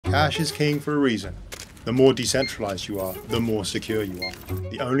Cash is king for a reason. The more decentralized you are, the more secure you are.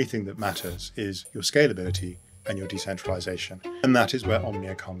 The only thing that matters is your scalability and your decentralization. And that is where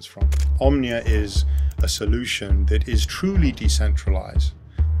Omnia comes from. Omnia is a solution that is truly decentralized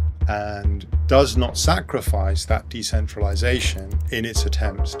and does not sacrifice that decentralization in its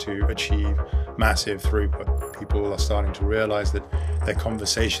attempts to achieve massive throughput. People are starting to realize that their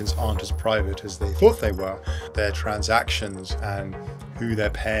conversations aren't as private as they thought they were. Their transactions and who they're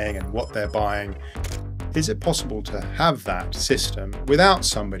paying and what they're buying. Is it possible to have that system without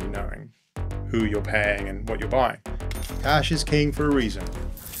somebody knowing who you're paying and what you're buying? Cash is king for a reason.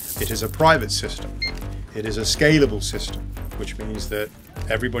 It is a private system. It is a scalable system, which means that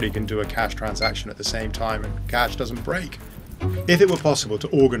everybody can do a cash transaction at the same time and cash doesn't break. If it were possible to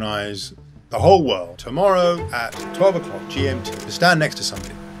organize the whole world tomorrow at 12 o'clock GMT to stand next to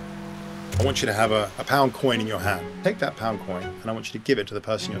somebody, I want you to have a pound coin in your hand. Take that pound coin and I want you to give it to the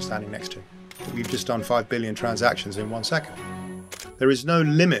person you're standing next to. We've just done 5 billion transactions in 1 second. There is no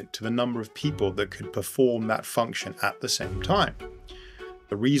limit to the number of people that could perform that function at the same time.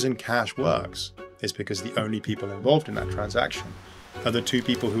 The reason cash works is because the only people involved in that transaction are the two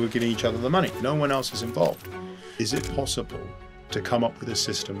people who are giving each other the money. No one else is involved. Is it possible to come up with a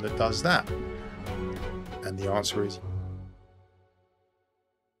system that does that? And the answer is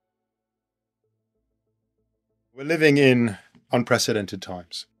we're living in unprecedented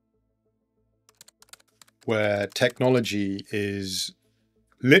times where technology is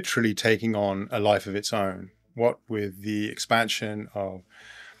literally taking on a life of its own. What with the expansion of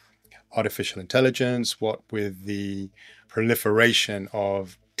artificial intelligence, what with the proliferation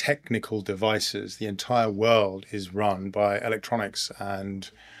of technical devices, the entire world is run by electronics, and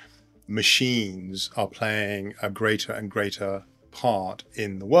machines are playing a greater and greater part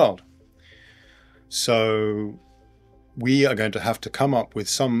in the world. So we are going to have to come up with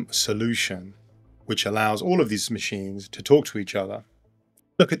some solution which allows all of these machines to talk to each other.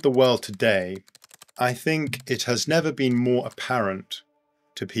 Look at the world today. I think it has never been more apparent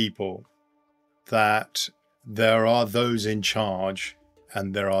to people that there are those in charge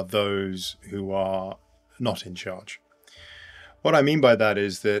and there are those who are not in charge. What I mean by that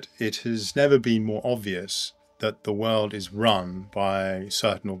is that it has never been more obvious that the world is run by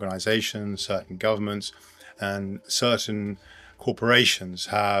certain organizations, certain governments, and certain corporations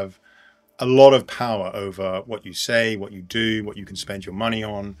have a lot of power over what you say, what you do, what you can spend your money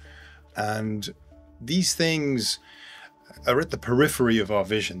on. And these things are at the periphery of our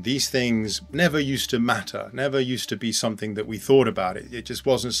vision. These things never used to matter, never used to be something that we thought about. It just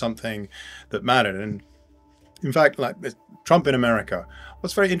wasn't something that mattered. And in fact, like Trump in America,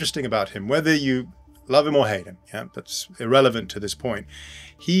 what's very interesting about him, whether you love him or hate him, yeah, that's irrelevant to this point.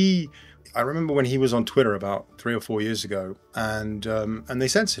 I remember when he was on Twitter about 3 or 4 years ago, and they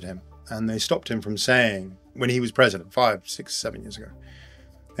censored him. And they stopped him from saying, when he was president, 5, 6, 7 years ago.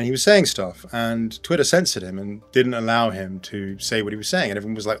 And he was saying stuff, and Twitter censored him and didn't allow him to say what he was saying. And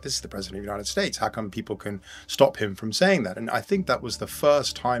everyone was like, this is the president of the United States. How come people can stop him from saying that? And I think that was the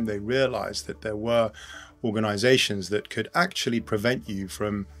first time they realized that there were organizations that could actually prevent you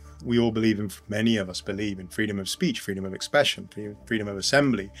from, we all believe in, many of us believe in freedom of speech, freedom of expression, freedom of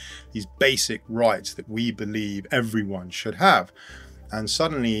assembly, these basic rights that we believe everyone should have. And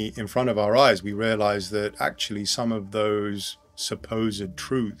suddenly, in front of our eyes, we realized that actually some of those supposed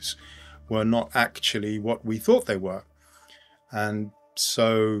truths were not actually what we thought they were. And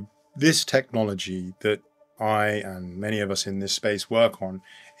so this technology that I and many of us in this space work on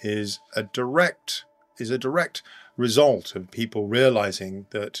is a direct result of people realizing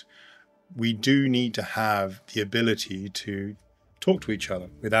that we do need to have the ability to talk to each other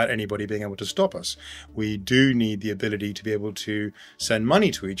without anybody being able to stop us. We do need the ability to be able to send money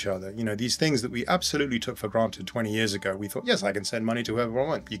to each other. You know, these things that we absolutely took for granted 20 years ago. We thought, yes, I can send money to whoever I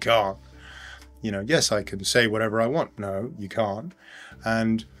want. You can't. You know, yes, I can say whatever I want. No, you can't.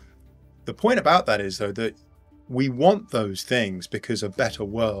 And the point about that is, though, that we want those things because a better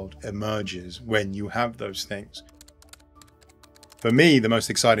world emerges when you have those things. For me, the most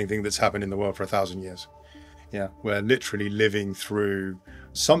exciting thing that's happened in the world for 1,000 years. Yeah, we're literally living through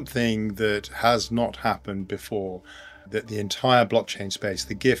something that has not happened before, that the entire blockchain space,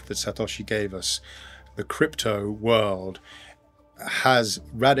 the gift that Satoshi gave us, the crypto world, has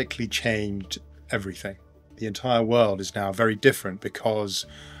radically changed everything. The entire world is now very different because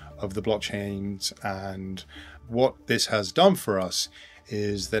of the blockchains, and what this has done for us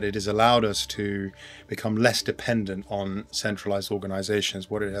is that it has allowed us to become less dependent on centralized organizations.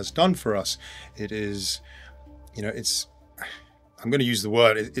 What it has done for us, it is, you know, I'm going to use the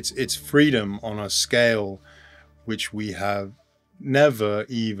word, it's freedom on a scale which we have never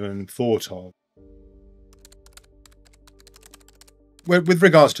even thought of. With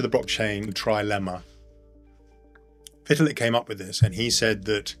regards to the blockchain trilemma, Vitalik came up with this, and he said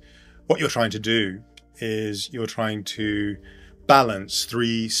that what you're trying to do is you're trying to balance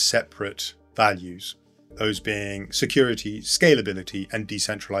three separate values, those being security, scalability, and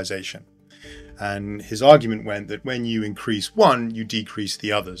decentralization. And his argument went that when you increase one, you decrease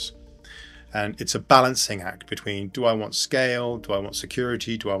the others. And it's a balancing act between, do I want scale? Do I want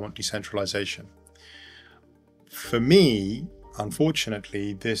security? Do I want decentralization? For me,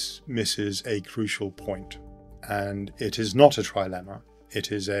 unfortunately, this misses a crucial point. And it is not a trilemma.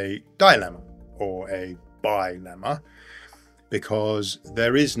 It is a dilemma or a bilemma, because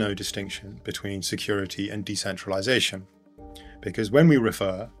there is no distinction between security and decentralization. Because when we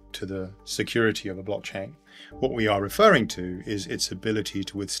refer to the security of a blockchain, what we are referring to is its ability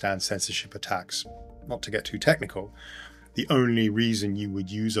to withstand censorship attacks. Not to get too technical, the only reason you would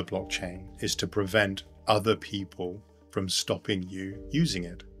use a blockchain is to prevent other people from stopping you using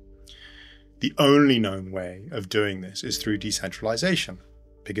it. The only known way of doing this is through decentralization,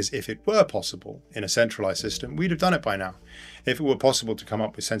 because if it were possible in a centralized system, we'd have done it by now. If it were possible to come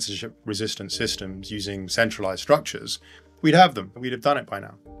up with censorship-resistant systems using centralized structures, we'd have them. We'd have done it by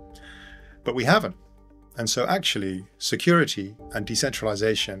now. But we haven't. And so actually, security and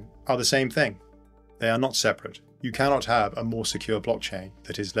decentralization are the same thing. They are not separate. You cannot have a more secure blockchain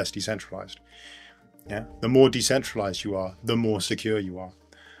that is less decentralized. Yeah? The more decentralized you are, the more secure you are.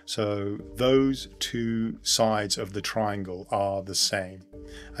 So those two sides of the triangle are the same.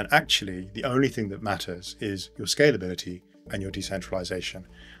 And actually, the only thing that matters is your scalability and your decentralization.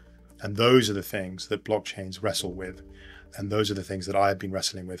 And those are the things that blockchains wrestle with. And those are the things that I have been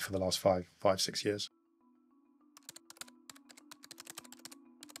wrestling with for the last 6 years.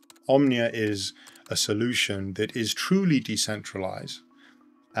 Omnia is a solution that is truly decentralized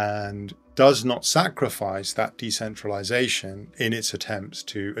and does not sacrifice that decentralization in its attempts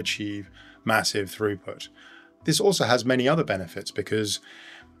to achieve massive throughput. This also has many other benefits, because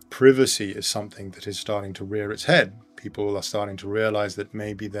privacy is something that is starting to rear its head. People are starting to realize that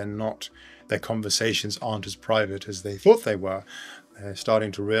maybe their conversations aren't as private as they thought they were. They're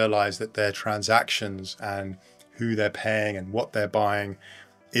starting to realize that their transactions and who they're paying and what they're buying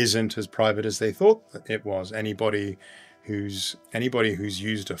isn't as private as they thought it was. Anybody who's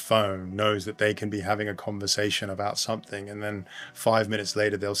used a phone knows that they can be having a conversation about something, and then 5 minutes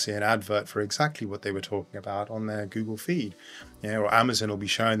later they'll see an advert for exactly what they were talking about on their Google feed. Or Amazon will be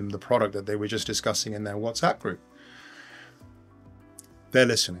showing them the product that they were just discussing in their WhatsApp group. They're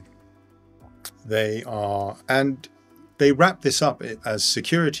listening. And they wrap this up as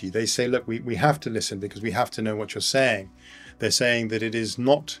security. They say, look, we have to listen because we have to know what you're saying. They're saying that it is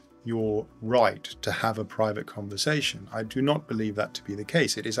not your right to have a private conversation. I do not believe that to be the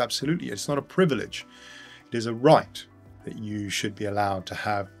case. It is absolutely, it's not a privilege. It is a right that you should be allowed to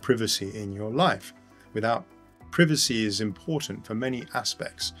have privacy in your life. Privacy is important for many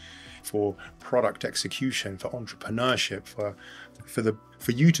aspects, for product execution, for entrepreneurship,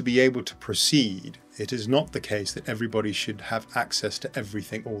 for you to be able to proceed. It is not the case that everybody should have access to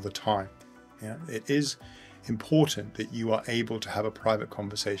everything all the time. Yeah? It is important that you are able to have a private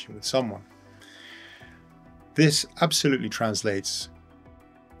conversation with someone. This absolutely translates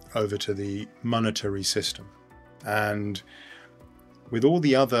over to the monetary system. And with all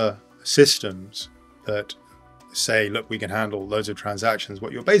the other systems that say, look, we can handle loads of transactions,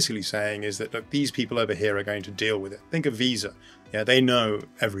 what you're basically saying is that, look, these people over here are going to deal with it. Think of Visa. Yeah, they know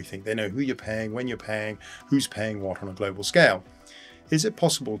everything. They know who you're paying, when you're paying, who's paying what on a global scale. Is it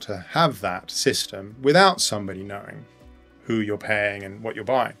possible to have that system without somebody knowing who you're paying and what you're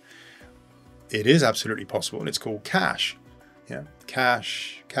buying? It is absolutely possible. It's called cash. Yeah,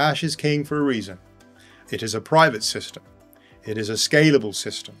 cash is king for a reason. It is a private system. It is a scalable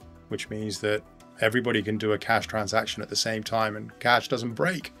system, which means that everybody can do a cash transaction at the same time and cash doesn't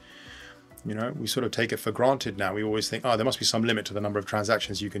break. We sort of take it for granted now. We always think, oh, there must be some limit to the number of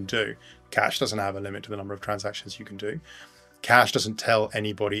transactions you can do. Cash doesn't have a limit to the number of transactions you can do. Cash doesn't tell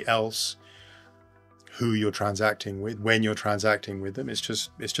anybody else who you're transacting with, when you're transacting with them. It's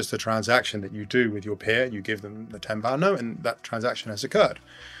just a transaction that you do with your peer. You give them the £10 note and that transaction has occurred.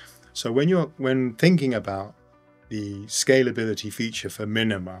 So when thinking about the scalability feature for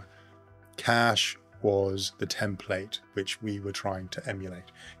Minima, cash was the template which we were trying to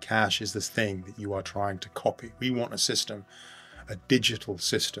emulate. Cash is this thing that you are trying to copy. We want a system, a digital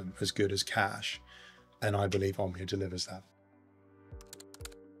system as good as cash. And I believe Omnia delivers that.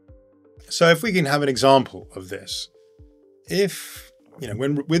 So if we can have an example of this,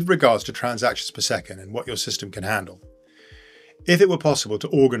 with regards to transactions per second and what your system can handle, If it were possible to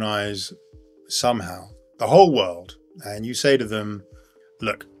organize somehow the whole world, and you say to them,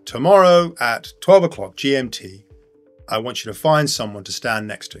 look, tomorrow at 12 o'clock GMT, I want you to find someone to stand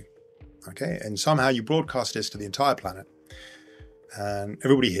next to. Okay, and somehow you broadcast this to the entire planet and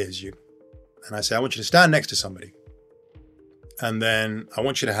everybody hears you. And I say, I want you to stand next to somebody. And then I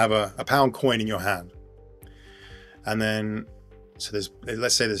want you to have a pound coin in your hand. And then, so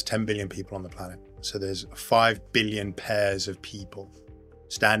let's say there's 10 billion people on the planet. So there's 5 billion pairs of people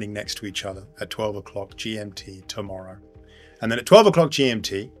standing next to each other at 12 o'clock GMT tomorrow. And then at 12 o'clock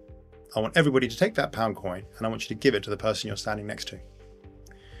GMT, I want everybody to take that pound coin and I want you to give it to the person you're standing next to.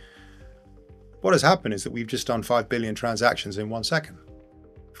 What has happened is that we've just done 5 billion transactions in 1 second.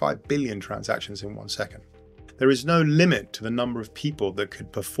 5 billion transactions in 1 second. There is no limit to the number of people that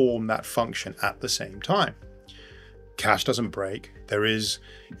could perform that function at the same time. Cash doesn't break. There's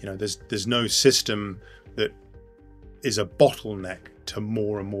no system that is a bottleneck to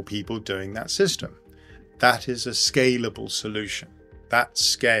more and more people doing that system. That is a scalable solution. That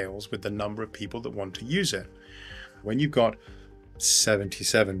scales with the number of people that want to use it. When you've got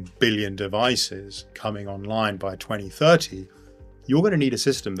 77 billion devices coming online by 2030, you're going to need a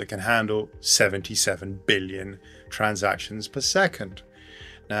system that can handle 77 billion transactions per second.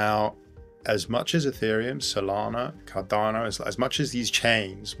 Now, as much as Ethereum, Solana, Cardano, as much as these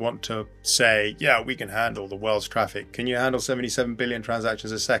chains want to say, yeah, we can handle the world's traffic, can you handle 77 billion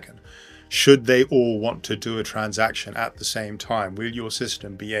transactions a second? Should they all want to do a transaction at the same time? Will your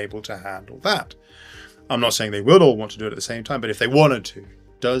system be able to handle that? I'm not saying they will all want to do it at the same time, but if they wanted to,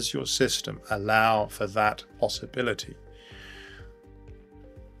 does your system allow for that possibility?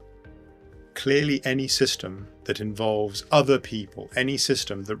 Clearly, any system that involves other people, any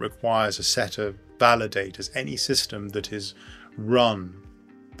system that requires a set of validators, any system that is run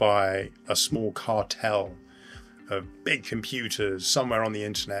by a small cartel of big computers somewhere on the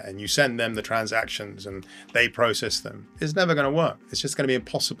internet and you send them the transactions and they process them, is never going to work. It's just going to be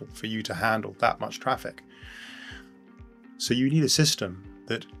impossible for you to handle that much traffic. So you need a system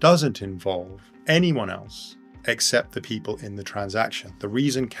that doesn't involve anyone else except the people in the transaction. The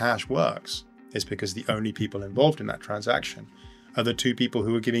reason cash works is because the only people involved in that transaction are the two people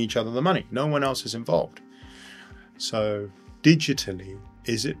who are giving each other the money. No one else is involved. So digitally,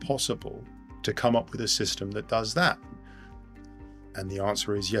 is it possible to come up with a system that does that? And the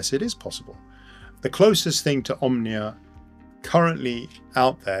answer is yes, it is possible. The closest thing to Omnia currently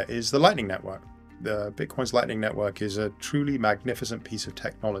out there is the Lightning Network. The Bitcoin's Lightning Network is a truly magnificent piece of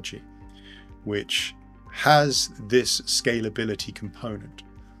technology, which has this scalability component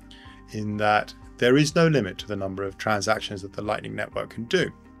in that there is no limit to the number of transactions that the Lightning Network can do.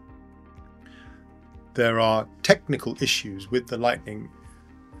 There are technical issues with the Lightning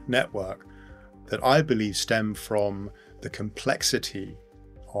Network that I believe stem from the complexity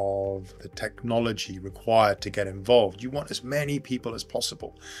of the technology required to get involved. You want as many people as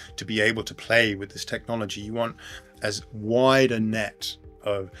possible to be able to play with this technology. You want as wide a net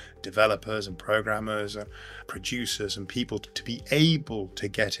of developers and programmers and producers and people to be able to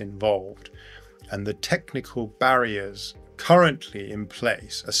get involved. And the technical barriers currently in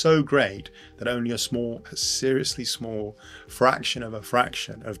place are so great that only a seriously small fraction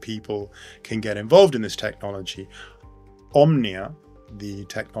of people can get involved in this technology. Omnia, the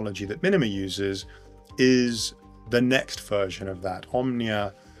technology that Minima uses, is the next version of that.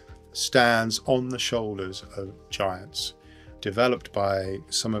 Omnia stands on the shoulders of giants, developed by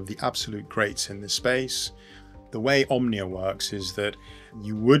some of the absolute greats in this space. The way Omnia works is that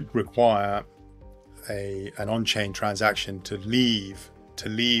you would require an on-chain transaction to leave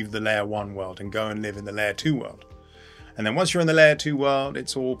the layer 1 world and go and live in the layer 2 world. And then once you're in the layer 2 world,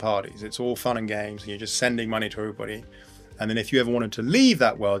 it's all parties, it's all fun and games, and you're just sending money to everybody. And then if you ever wanted to leave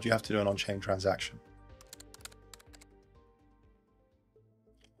that world, you have to do an on-chain transaction.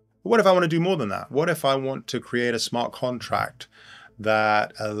 But what if I want to do more than that? What if I want to create a smart contract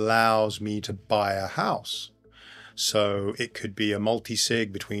that allows me to buy a house? So it could be a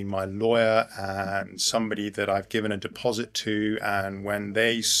multi-sig between my lawyer and somebody that I've given a deposit to, and when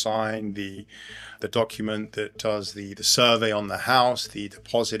they sign the document that does the survey on the house, the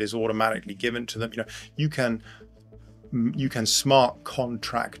deposit is automatically given to them. You can smart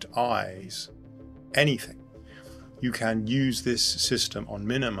contractize anything. You can use this system on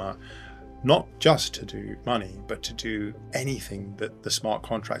Minima not just to do money, but to do anything that the smart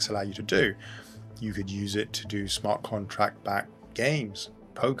contracts allow you to do. You could use it to do smart contract-backed games,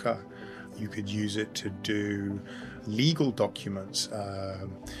 poker. You could use it to do legal documents,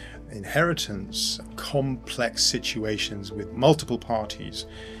 inheritance, complex situations with multiple parties.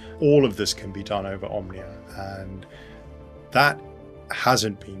 All of this can be done over Omnia. And That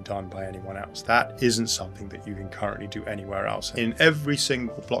hasn't been done by anyone else. That isn't something that you can currently do anywhere else. In every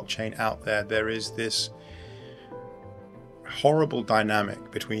single blockchain out there, there is this horrible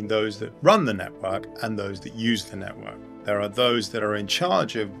dynamic between those that run the network and those that use the network. There are those that are in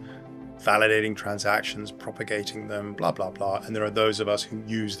charge of validating transactions, propagating them, blah, blah, blah. And there are those of us who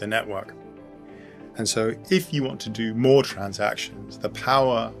use the network. And so if you want to do more transactions, the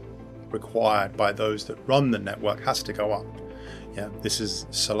power required by those that run the network has to go up. Yeah, this is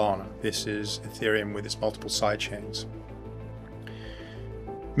Solana. This is Ethereum with its multiple sidechains.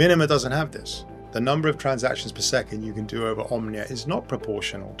 Minima doesn't have this. The number of transactions per second you can do over Omnia is not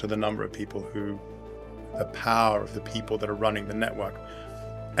proportional to the number of people the power of the people that are running the network.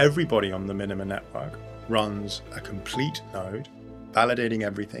 Everybody on the Minima network runs a complete node, validating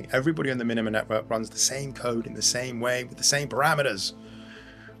everything. Everybody on the Minima network runs the same code in the same way with the same parameters.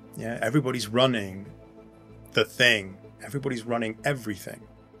 Yeah, everybody's running the thing. Everybody's running everything.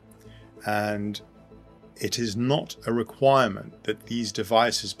 And it is not a requirement that these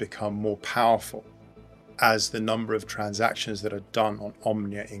devices become more powerful as the number of transactions that are done on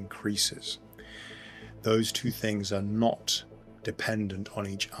Omnia increases. Those two things are not dependent on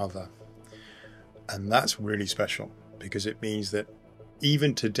each other. And that's really special because it means that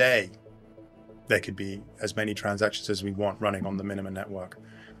even today, there could be as many transactions as we want running on the Minima network.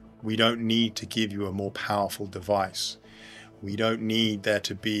 We don't need to give you a more powerful device. We don't need there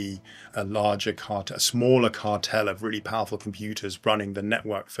to be a larger cartel, a smaller cartel of really powerful computers running the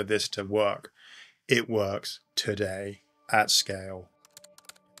network for this to work. It works today at scale.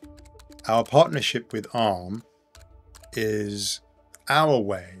 Our partnership with ARM is our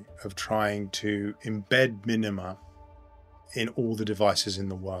way of trying to embed Minima in all the devices in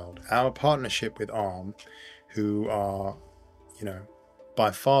the world. Our partnership with ARM, who are, by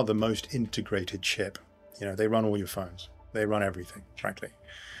far the most integrated chip. They run all your phones. They run everything, frankly.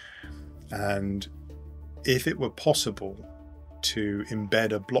 And if it were possible to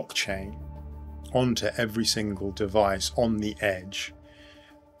embed a blockchain onto every single device on the edge,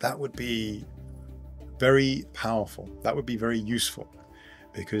 that would be very powerful. That would be very useful,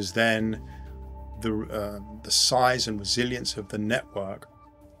 because then the size and resilience of the network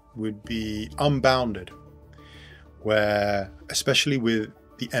would be unbounded, where, especially with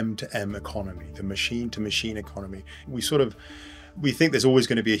the M2M economy, the machine-to-machine economy, we think there's always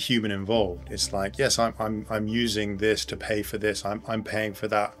going to be a human involved. It's like, yes, I'm using this to pay for this. I'm paying for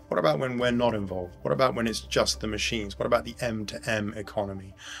that. What about when we're not involved? What about when it's just the machines? What about the M2M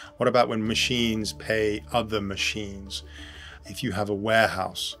economy? What about when machines pay other machines? If you have a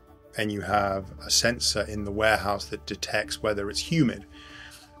warehouse and you have a sensor in the warehouse that detects whether it's humid,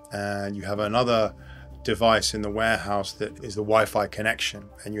 and you have another device in the warehouse that is the Wi-Fi connection,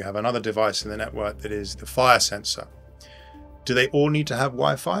 and you have another device in the network that is the fire sensor. Do they all need to have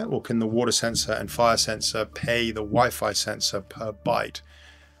Wi-Fi, or can the water sensor and fire sensor pay the Wi-Fi sensor per byte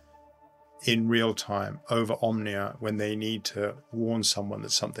in real time over Omnia when they need to warn someone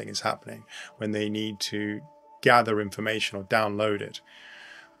that something is happening, when they need to gather information or download it?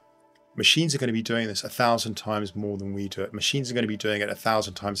 Machines are going to be doing this 1,000 times more than we do it. Machines are going to be doing it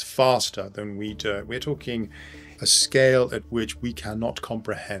 1,000 times faster than we do it. We're talking a scale at which we cannot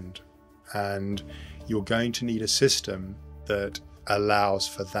comprehend. And you're going to need a system that allows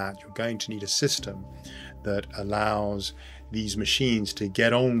for that. You're going to need a system that allows these machines to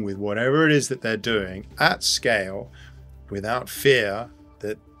get on with whatever it is that they're doing at scale without fear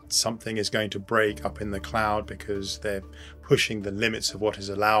that something is going to break up in the cloud because they're pushing the limits of what is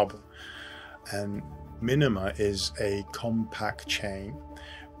allowable. And Minima is a compact chain,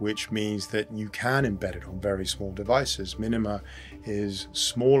 which means that you can embed it on very small devices. Minima is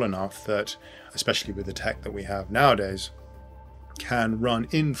small enough that, especially with the tech that we have nowadays, can run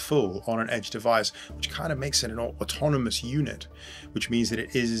in full on an edge device, which kind of makes it an autonomous unit, which means that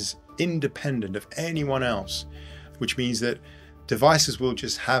it is independent of anyone else, which means that devices will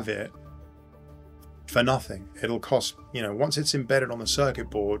just have it for nothing. It'll cost, once it's embedded on the circuit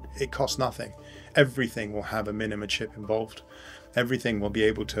board, it costs nothing. Everything will have a Minima chip involved. Everything will be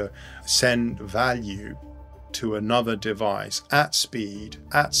able to send value to another device at speed,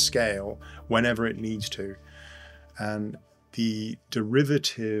 at scale, whenever it needs to. And the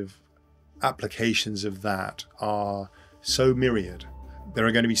derivative applications of that are so myriad. There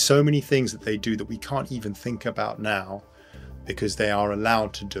are going to be so many things that they do that we can't even think about now, because they are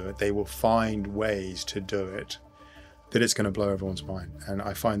allowed to do it. They will find ways to do it, that it's going to blow everyone's mind. And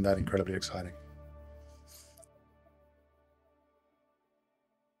I find that incredibly exciting.